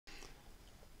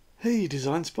Hey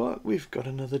Design Spark, we've got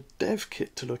another dev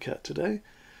kit to look at today,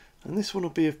 and this one will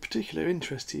be of particular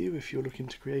interest to you if you're looking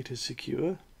to create a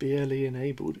secure, BLE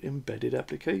enabled embedded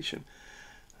application.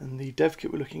 And the dev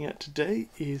kit we're looking at today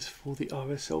is for the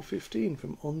RSL15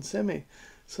 from onsemi.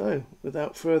 So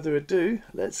without further ado,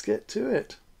 let's get to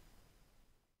it.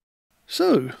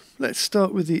 So let's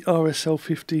start with the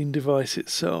RSL15 device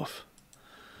itself.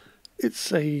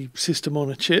 It's a system on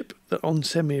a chip that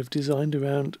onsemi have designed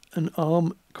around an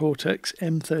ARM Cortex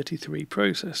M33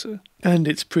 processor. And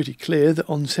it's pretty clear that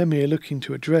onsemi are looking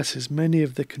to address as many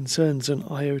of the concerns an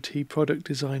IoT product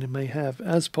designer may have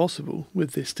as possible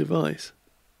with this device.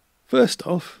 First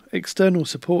off, external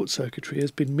support circuitry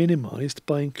has been minimised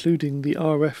by including the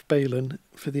RF balun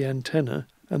for the antenna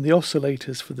and the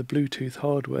oscillators for the Bluetooth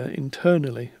hardware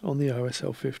internally on the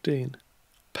RSL15.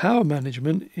 Power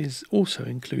management is also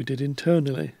included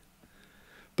internally.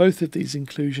 Both of these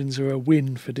inclusions are a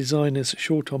win for designers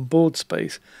short on board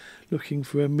space looking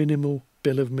for a minimal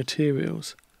bill of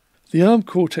materials. The ARM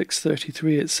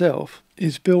Cortex-33 itself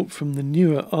is built from the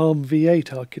newer ARM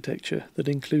V8 architecture that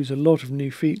includes a lot of new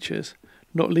features,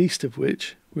 not least of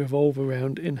which revolve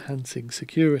around enhancing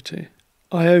security.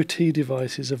 IoT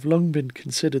devices have long been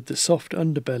considered the soft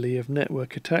underbelly of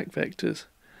network attack vectors,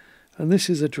 and this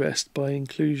is addressed by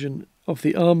inclusion of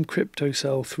the ARM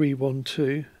CryptoCell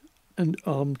 312 and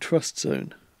ARM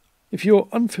TrustZone. If you're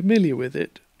unfamiliar with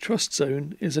it,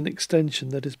 TrustZone is an extension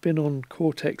that has been on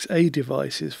Cortex-A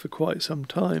devices for quite some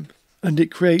time, and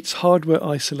it creates hardware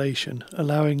isolation,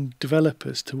 allowing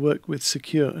developers to work with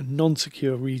secure and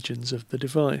non-secure regions of the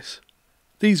device.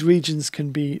 These regions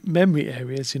can be memory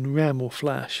areas in RAM or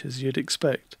flash, as you'd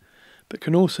expect, but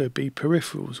can also be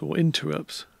peripherals or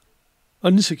interrupts.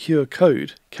 Unsecure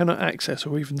code cannot access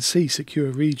or even see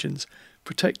secure regions,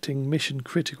 protecting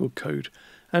mission-critical code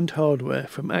and hardware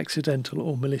from accidental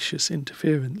or malicious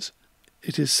interference.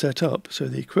 It is set up so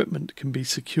the equipment can be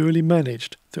securely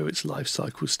managed through its life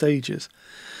cycle stages,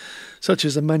 such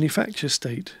as a manufacture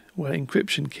state where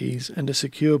encryption keys and a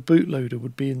secure bootloader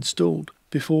would be installed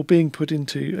before being put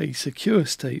into a secure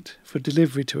state for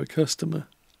delivery to a customer.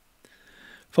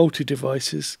 Faulty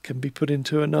devices can be put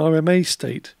into an RMA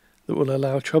state that will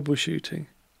allow troubleshooting.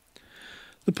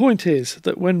 The point is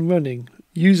that when running,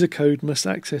 user code must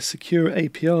access secure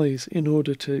APIs in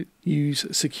order to use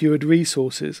secured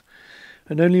resources,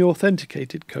 and only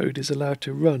authenticated code is allowed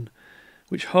to run,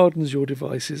 which hardens your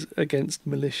devices against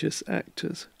malicious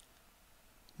actors.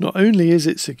 Not only is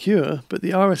it secure, but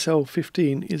the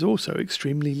RSL15 is also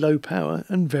extremely low power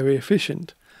and very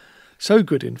efficient. So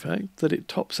good, in fact, that it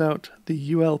tops out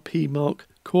the ULP Mark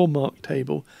core mark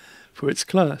table for its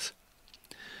class.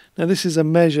 Now, this is a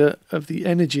measure of the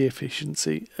energy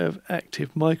efficiency of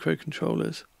active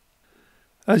microcontrollers.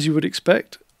 As you would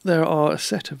expect, there are a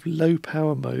set of low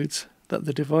power modes that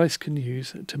the device can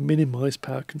use to minimise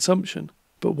power consumption.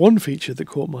 But one feature that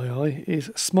caught my eye is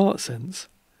SmartSense,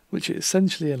 which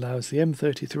essentially allows the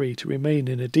M33 to remain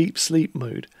in a deep sleep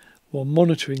mode while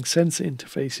monitoring sensor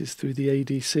interfaces through the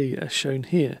ADC as shown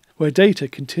here, where data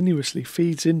continuously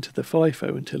feeds into the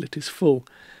FIFO until it is full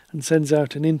and sends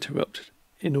out an interrupt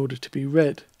in order to be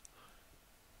read.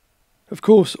 Of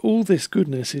course, all this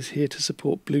goodness is here to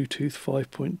support Bluetooth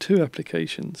 5.2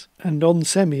 applications, and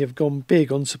onsemi have gone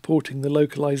big on supporting the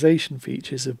localization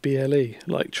features of BLE,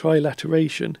 like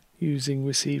trilateration using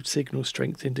received signal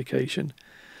strength indication,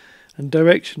 and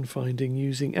direction finding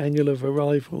using angle of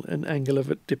arrival and angle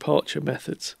of departure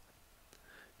methods.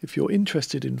 If you're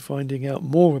interested in finding out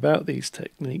more about these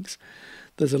techniques,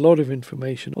 there's a lot of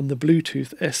information on the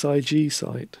Bluetooth SIG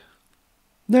site.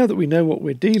 Now that we know what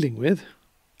we're dealing with,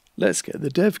 let's get the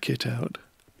dev kit out.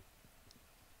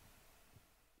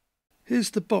 Here's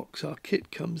the box our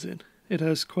kit comes in. It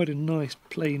has quite a nice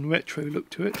plain retro look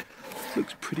to it.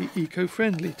 Looks pretty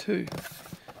eco-friendly too.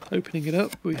 Opening it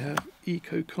up, we have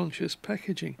eco-conscious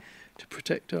packaging to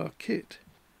protect our kit.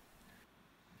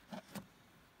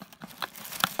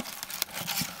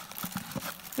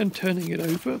 And turning it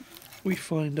over, we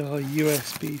find our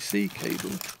USB-C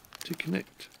cable to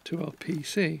connect to our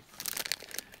PC.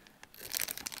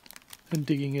 And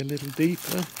digging a little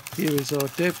deeper, here is our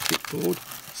dev kit board,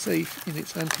 safe in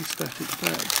its anti-static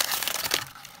bag.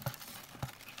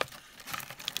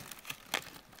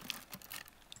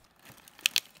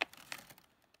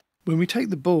 When we take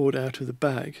the board out of the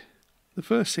bag, the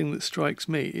first thing that strikes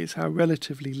me is how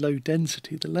relatively low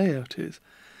density the layout is.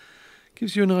 It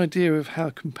gives you an idea of how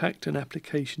compact an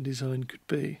application design could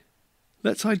be.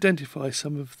 Let's identify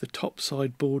some of the top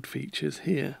side board features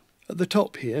here. At the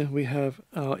top here we have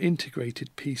our integrated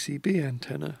PCB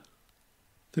antenna.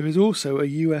 There is also a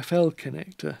UFL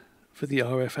connector for the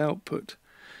RF output,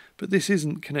 but this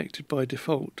isn't connected by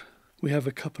default. We have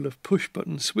a couple of push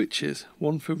button switches,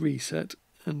 one for reset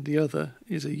and the other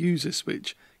is a user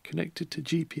switch connected to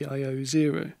GPIO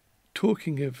 0.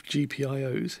 Talking of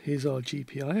GPIOs, here's our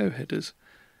GPIO headers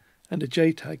and a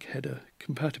JTAG header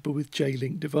compatible with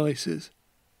J-Link devices.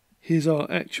 Here's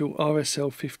our actual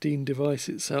RSL15 device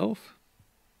itself,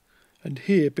 and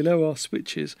here below our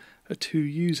switches are two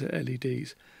user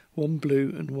LEDs, one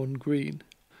blue and one green.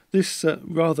 This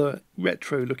rather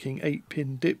retro-looking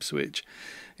 8-pin dip switch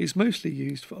is mostly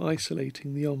used for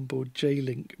isolating the onboard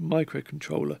J-Link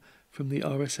microcontroller from the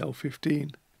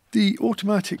RSL15. The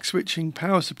automatic switching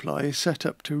power supply is set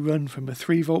up to run from a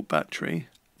 3-volt battery,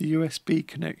 the USB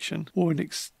connection or an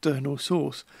external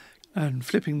source, and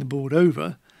flipping the board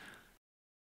over,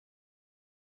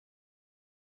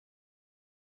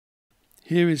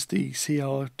 here is the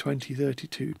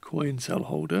CR2032 coin cell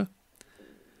holder.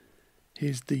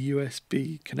 Here's the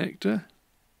USB connector,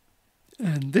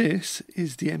 and this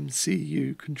is the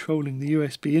MCU controlling the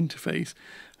USB interface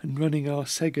and running our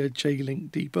Sega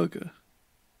J-Link debugger.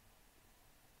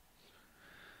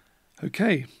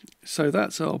 Okay, so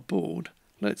that's our board.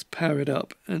 Let's power it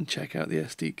up and check out the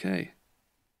SDK.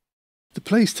 The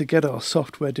place to get our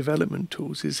software development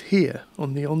tools is here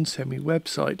on the onsemi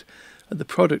website at the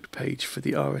product page for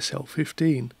the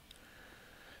RSL15.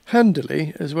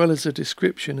 Handily, as well as a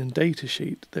description and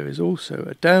datasheet, there is also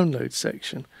a download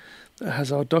section that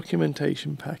has our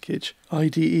documentation package,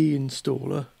 IDE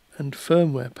installer and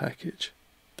firmware package.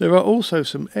 There are also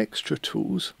some extra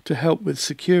tools to help with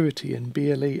security and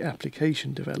BLE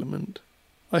application development.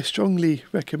 I strongly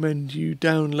recommend you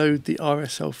download the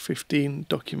RSL15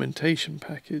 documentation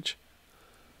package.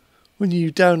 When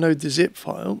you download the zip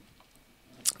file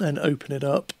and open it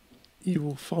up, you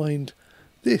will find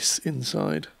this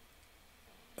inside.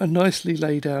 A nicely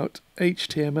laid out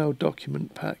HTML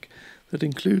document pack that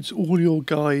includes all your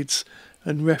guides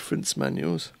and reference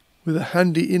manuals with a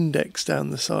handy index down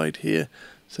the side here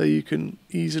so you can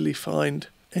easily find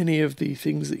any of the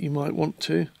things that you might want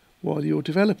to while you're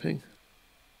developing.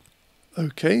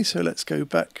 Okay, so let's go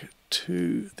back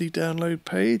to the download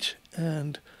page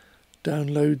and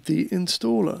download the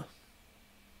installer.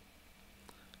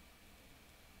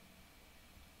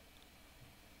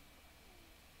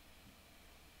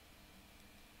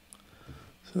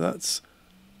 So that's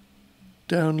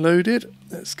downloaded.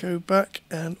 Let's go back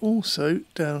and also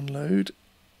download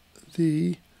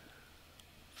the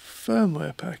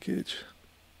firmware package.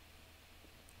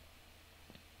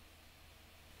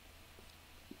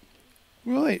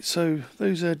 Right, so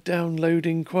those are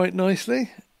downloading quite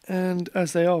nicely, and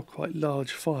as they are quite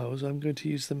large files, I'm going to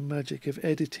use the magic of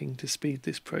editing to speed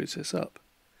this process up.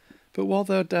 But while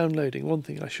they're downloading, one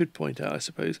thing I should point out, I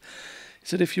suppose,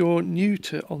 is that if you're new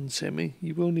to onsemi,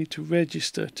 you will need to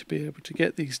register to be able to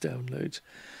get these downloads.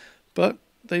 But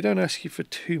they don't ask you for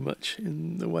too much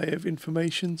in the way of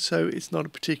information, so it's not a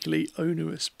particularly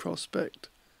onerous prospect.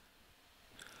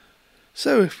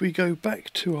 So if we go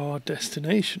back to our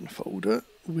destination folder,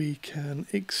 we can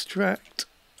extract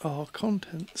our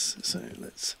contents. So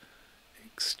let's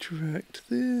extract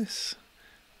this.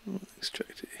 We'll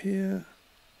extract it here.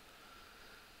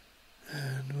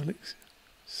 And we'll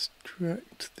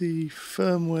extract the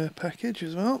firmware package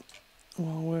as well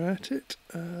while we're at it.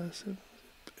 So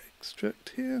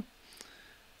extract here.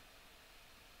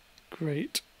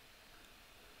 Great.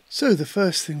 So the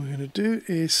first thing we're going to do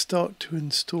is start to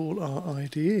install our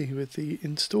IDE with the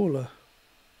installer.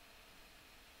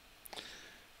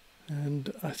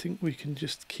 And I think we can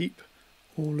just keep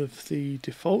all of the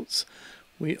defaults.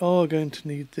 We are going to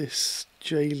need this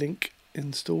J-Link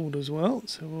installed as well,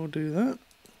 so we'll do that.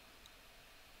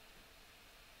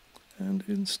 And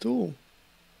install.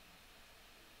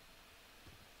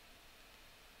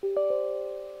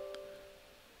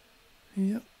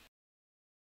 Yep.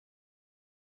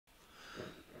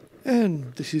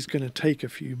 And this is going to take a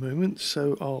few moments,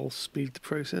 so I'll speed the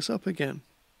process up again.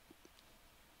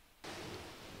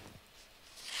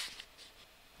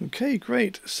 Okay,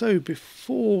 great. So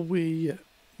before we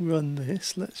run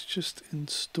this, let's just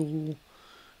install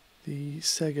the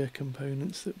Sega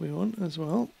components that we want as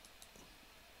well.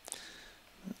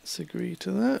 Let's agree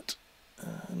to that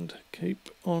and keep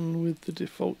on with the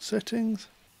default settings.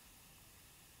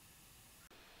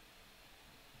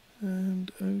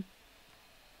 And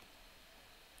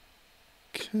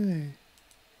okay,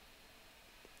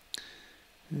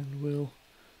 and we'll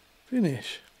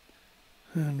finish,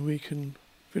 and we can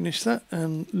finish that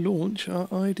and launch our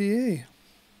IDE.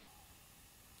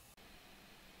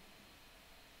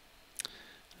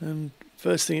 And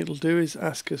first thing it'll do is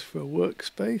ask us for a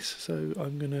workspace, so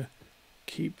I'm going to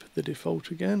keep the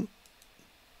default again.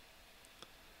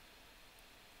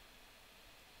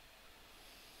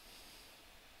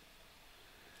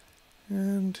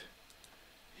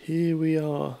 we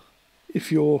are.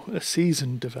 If you're a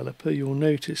seasoned developer, you'll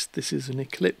notice this is an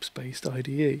Eclipse-based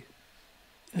IDE.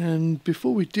 And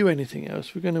before we do anything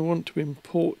else, we're going to want to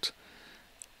import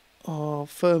our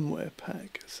firmware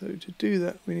pack. So to do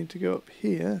that, we need to go up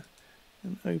here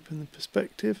and open the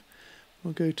perspective.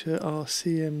 We'll go to our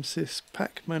CMSys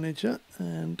pack manager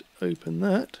and open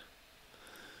that.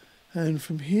 And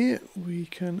from here we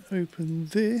can open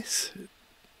this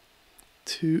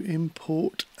to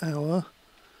import our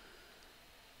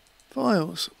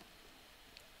files.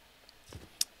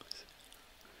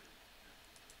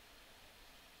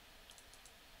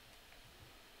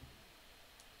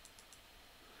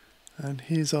 And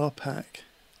here's our pack.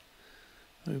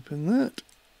 Open that.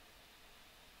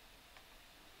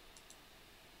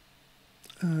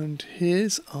 And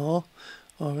here's our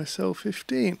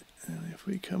RSL15. And if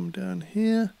we come down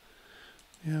here,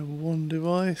 we have one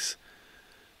device,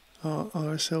 our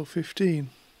RSL15.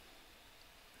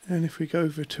 And if we go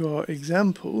over to our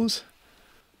examples,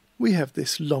 we have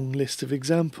this long list of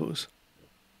examples.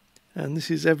 And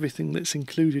this is everything that's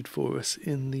included for us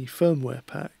in the firmware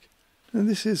pack. And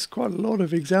this is quite a lot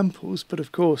of examples, but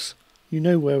of course, you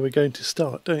know where we're going to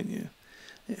start, don't you?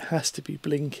 It has to be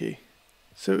Blinky.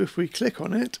 So if we click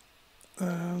on it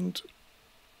and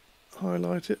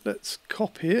highlight it, let's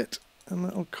copy it, and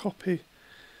that will copy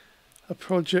a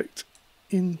project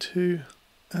into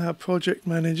our project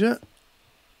manager.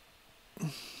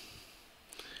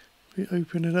 If we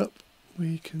open it up,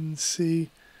 we can see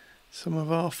some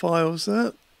of our files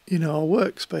there in our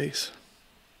workspace.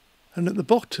 And at the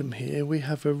bottom here we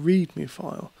have a README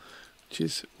file, which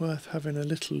is worth having a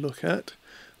little look at.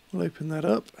 We'll open that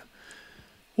up.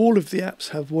 All of the apps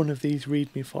have one of these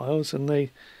README files, and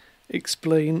they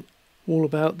explain all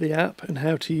about the app and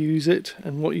how to use it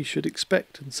and what you should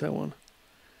expect and so on.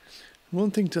 One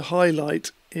thing to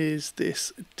highlight is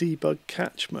this debug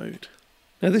catch mode.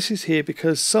 Now this is here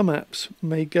because some apps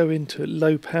may go into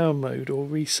low power mode or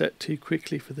reset too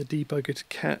quickly for the debugger to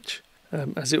catch,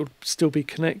 as it will still be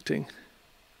connecting.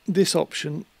 This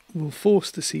option will force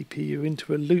the CPU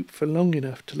into a loop for long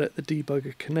enough to let the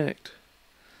debugger connect.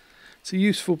 It's a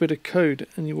useful bit of code,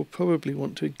 and you will probably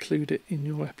want to include it in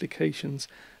your applications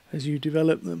as you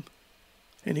develop them.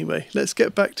 Anyway, let's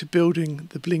get back to building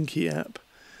the Blinky app.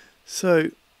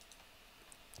 So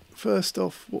first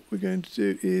off, what we're going to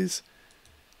do is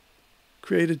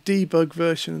create a debug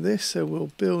version of this, so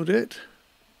we'll build it.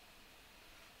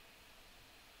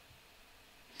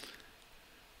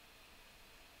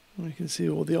 And we can see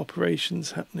all the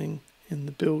operations happening in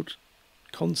the build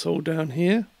console down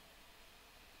here.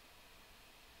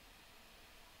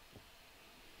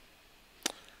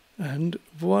 And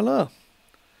voila,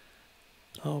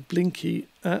 our Blinky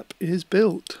app is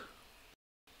built.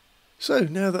 So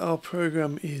now that our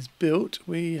program is built,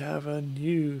 we have a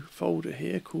new folder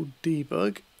here called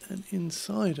debug, and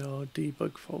inside our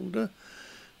debug folder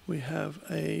we have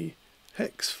a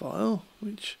hex file,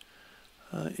 which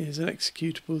is an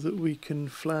executable that we can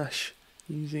flash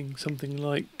using something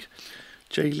like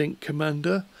JLink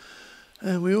Commander,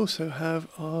 and we also have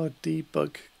our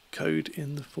debug code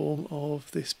in the form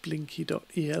of this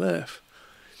blinky.elf.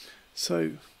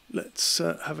 So let's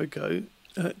have a go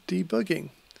at debugging.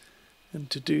 And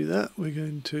to do that, we're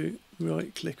going to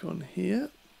right click on here,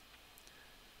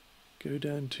 go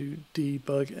down to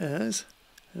debug as,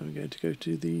 and we're going to go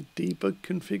to the debug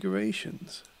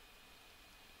configurations.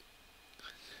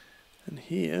 And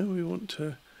here we want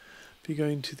to be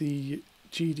going to the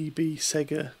GDB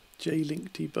Sega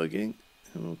JLink debugging,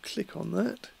 and we'll click on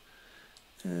that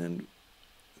and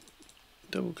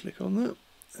double click on that,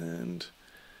 and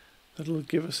that'll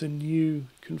give us a new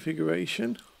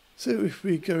configuration. So if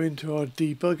we go into our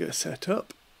debugger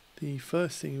setup, the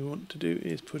first thing we want to do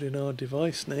is put in our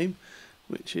device name,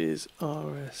 which is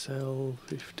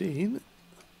RSL15.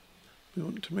 We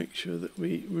want to make sure that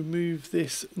we remove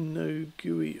this no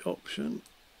GUI option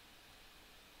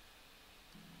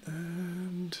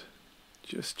and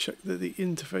just check that the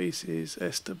interface is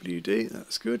SWD.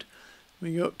 That's good.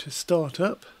 We go up to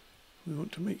startup. We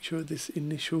want to make sure this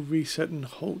initial reset and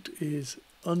halt is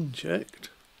unchecked,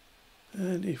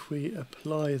 and if we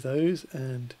apply those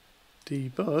and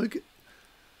debug,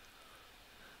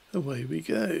 away we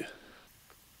go.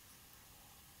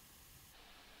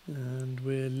 And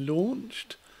we're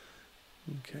launched.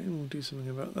 Okay, we'll do something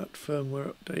about that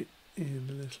firmware update in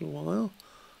a little while.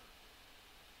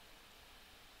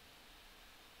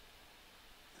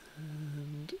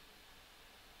 And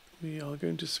we are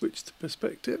going to switch to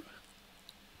perspective.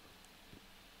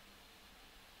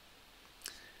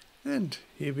 And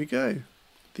here we go.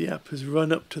 The app has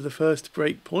run up to the first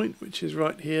breakpoint, which is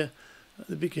right here at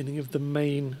the beginning of the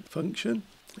main function,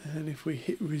 and if we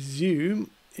hit resume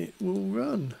it will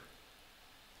run,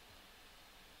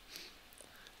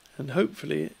 and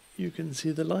hopefully you can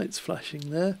see the lights flashing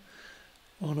there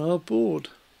on our board.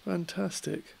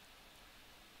 Fantastic.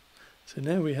 So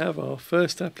now we have our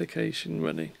first application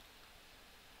running.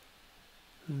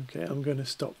 Okay, I'm going to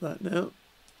stop that now.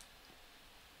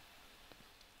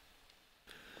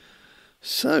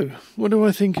 So, what do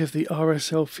I think of the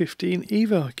RSL15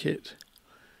 Eval Kit?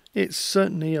 It's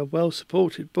certainly a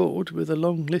well-supported board with a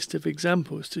long list of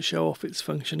examples to show off its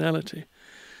functionality.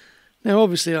 Now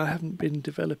obviously I haven't been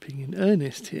developing in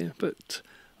earnest here, but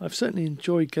I've certainly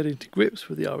enjoyed getting to grips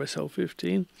with the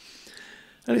RSL15,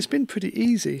 and it's been pretty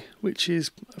easy, which is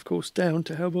of course down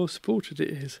to how well supported it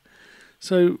is.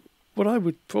 So what I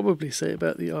would probably say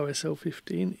about the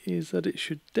RSL15 is that it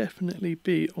should definitely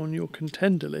be on your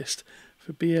contender list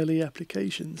for BLE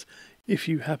applications if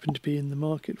you happen to be in the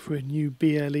market for a new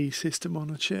BLE system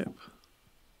on a chip.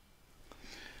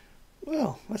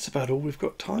 Well, that's about all we've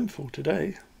got time for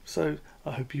today. So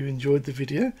I hope you enjoyed the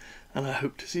video, and I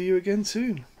hope to see you again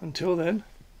soon. Until then,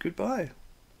 goodbye.